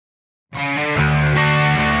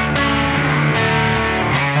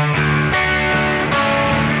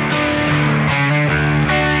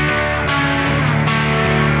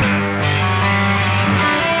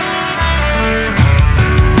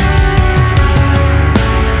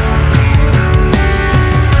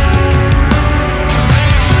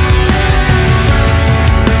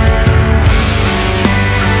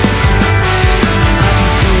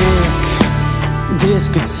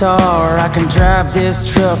guitar, I can drive this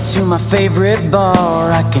truck to my favorite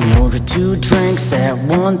bar. I can order 2 drinks at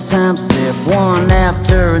one time, sip one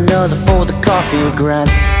after another for the coffee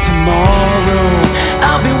grinds. Tomorrow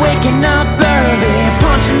I'll be waking up early,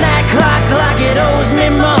 punching that clock like it owes me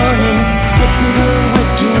money. Sip some good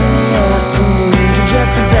whiskey in the afternoon, do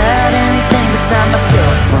just about anything beside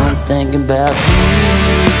myself. I'm thinking about you,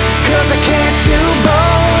 'cause I can't do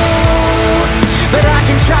both, but I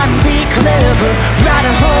can try and be clever. Write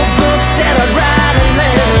a whole book, said I'd write a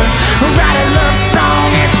letter, write a love song,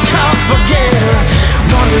 it's called Forget Her.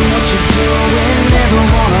 Wondering what you're doing, never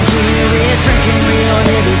wanna hear it. Drinking real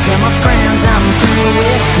heavy, tell my friends I'm cool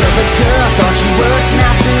with. Love a girl, thought you were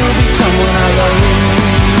tonight to be someone I love,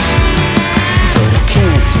 but I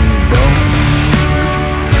can't do both.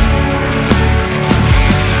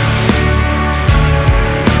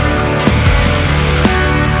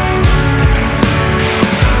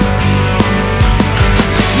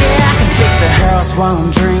 A house while I'm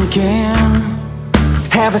drinking,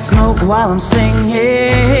 have a smoke while I'm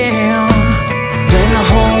singing, blame the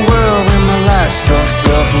whole world when my life's fucked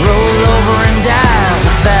up, roll over and die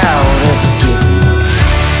without ever giving up.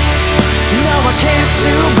 No, I can't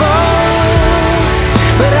do both,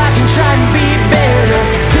 but I can try and be better.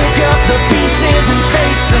 Pick up the pieces and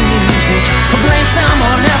face the music, blame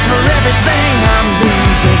someone else for everything I'm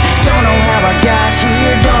losing. Don't know how I got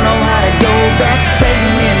here, don't know how to go back.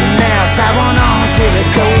 Fading in and out, tie one on till it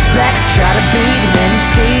goes black. Try to be the man you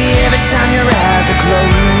see every time your eyes are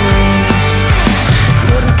closed,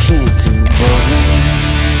 but I can't do both.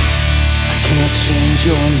 I can't change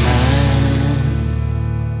your mind.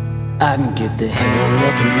 I can get the hell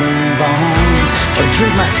up and move on, or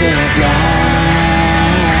treat myself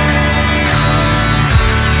blind.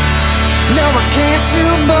 No, I can't do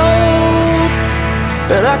both,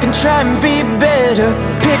 but I can try and be better.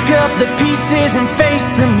 Pick up the pieces and face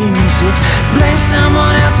the music, blame someone